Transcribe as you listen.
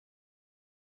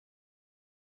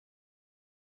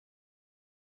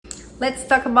Let's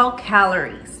talk about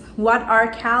calories. What are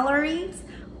calories?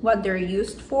 What they're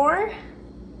used for?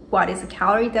 What is a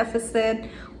calorie deficit?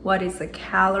 What is a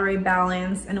calorie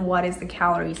balance? And what is the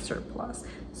calorie surplus?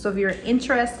 So if you're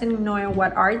interested in knowing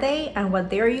what are they and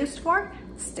what they're used for,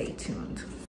 stay tuned.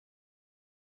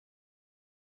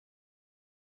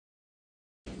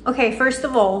 Okay, first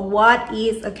of all, what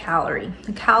is a calorie?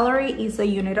 A calorie is a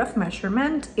unit of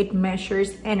measurement. It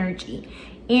measures energy,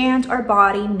 and our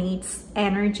body needs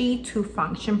energy to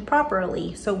function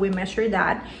properly. So we measure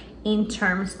that in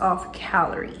terms of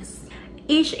calories.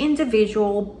 Each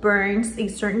individual burns a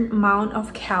certain amount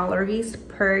of calories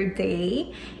per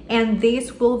day, and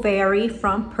this will vary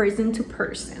from person to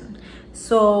person.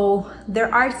 So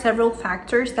there are several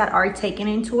factors that are taken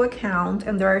into account,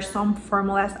 and there are some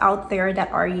formulas out there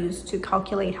that are used to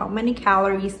calculate how many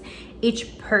calories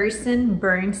each person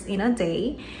burns in a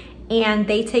day. And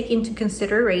they take into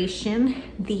consideration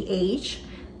the age,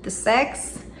 the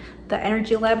sex, the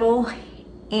energy level,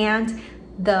 and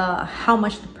how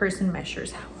much the person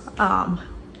measures,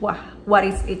 what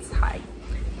is its height.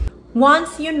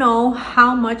 Once you know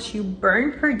how much you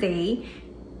burn per day,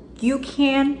 you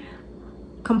can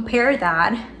compare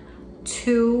that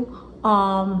to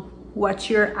what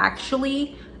you're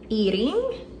actually eating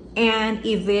and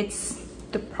if it's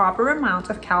the proper amount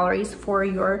of calories for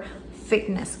your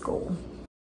fitness goal.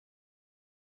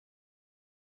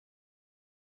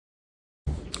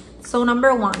 So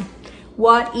number one,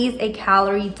 what is a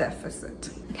calorie deficit?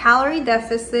 A calorie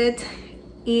deficit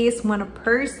is when a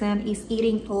person is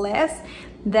eating less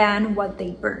than what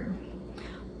they burn.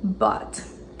 But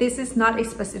this is not a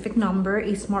specific number,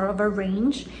 it's more of a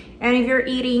range. And if you're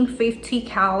eating 50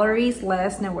 calories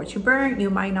less than what you burn,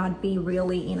 you might not be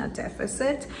really in a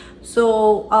deficit.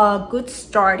 So a good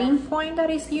starting point that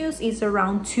is used is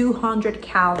around 200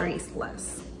 calories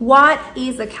less. What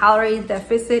is a calorie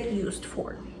deficit used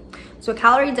for? So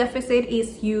calorie deficit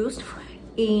is used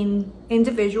in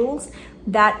individuals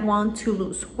that want to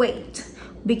lose weight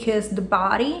because the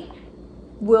body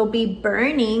will be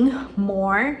burning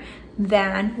more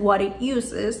than what it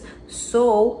uses,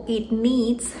 so it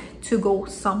needs to go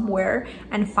somewhere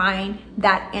and find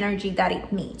that energy that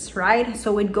it needs, right?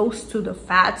 So it goes to the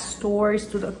fat stores,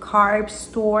 to the carb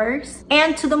stores,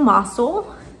 and to the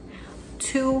muscle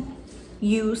to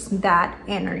use that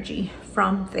energy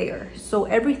from there. So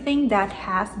everything that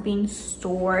has been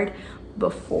stored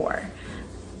before,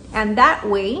 and that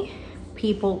way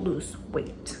people lose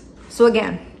weight. So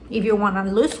again, if you want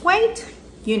to lose weight,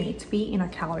 you need to be in a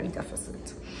calorie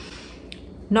deficit.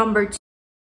 Number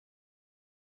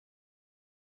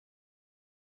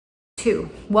two,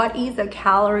 what is a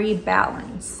calorie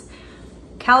balance?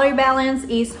 Calorie balance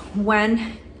is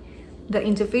when the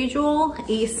individual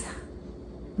is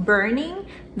burning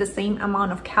the same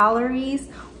amount of calories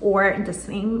or the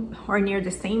same or near the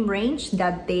same range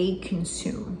that they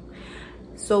consume.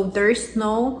 So there's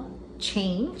no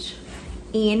change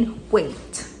in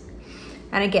weight.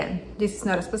 And again, this is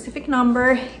not a specific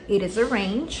number, it is a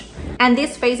range. And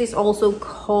this phase is also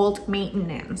called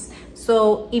maintenance.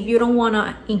 So if you don't want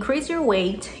to increase your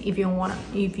weight, if you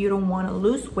don't want to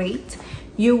lose weight,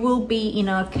 you will be in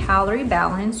a calorie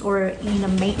balance or in a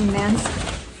maintenance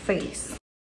phase.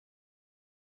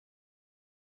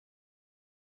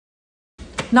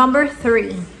 Number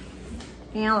three,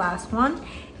 and last one,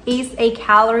 is a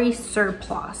calorie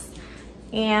surplus.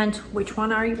 And which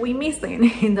one are we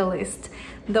missing in the list?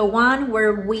 The one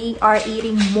where we are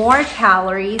eating more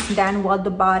calories than what the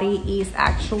body is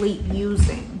actually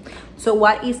using. So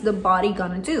what is the body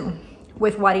gonna do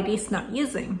with what it is not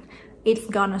using? It's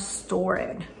gonna store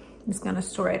it. It's gonna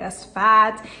store it as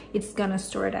fat. It's gonna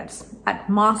store it as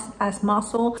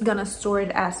muscle. It's gonna store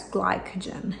it as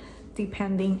glycogen,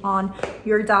 depending on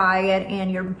your diet and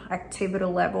your activity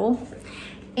level.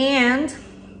 And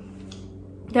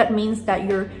that means that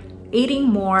you're eating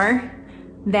more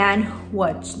than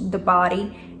what the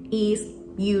body is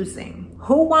using.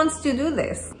 Who wants to do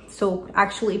this? So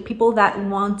actually, people that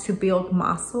want to build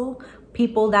muscle,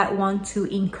 people that want to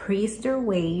increase their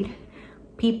weight,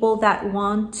 people that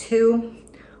want to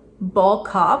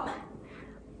bulk up,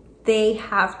 they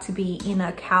have to be in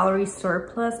a calorie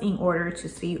surplus in order to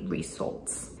see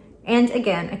results. And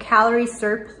again, a calorie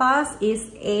surplus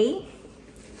is a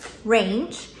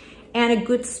range, and a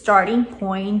good starting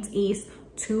point is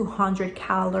 200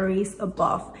 calories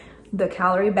above the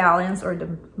calorie balance or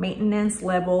the maintenance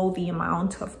level, the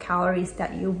amount of calories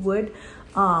that you would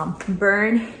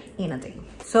burn in a day.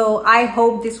 So I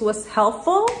hope this was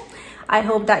helpful. I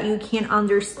hope that you can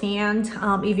understand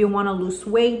if you want to lose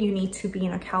weight, you need to be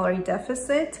in a calorie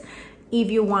deficit. If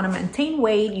you want to maintain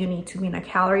weight, you need to be in a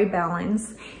calorie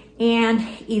balance. And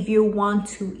if you want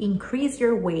to increase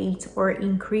your weight or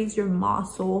increase your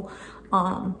muscle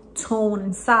tone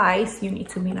and size, you need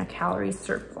to be in a calorie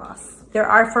surplus. There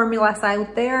are formulas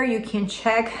out there. You can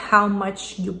check how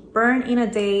much you burn in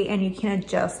a day and you can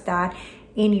adjust that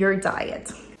in your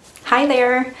diet. Hi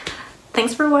there.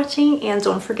 Thanks for watching, and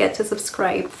don't forget to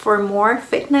subscribe. For more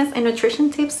fitness and nutrition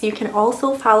tips, you can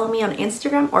also follow me on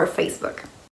Instagram or Facebook.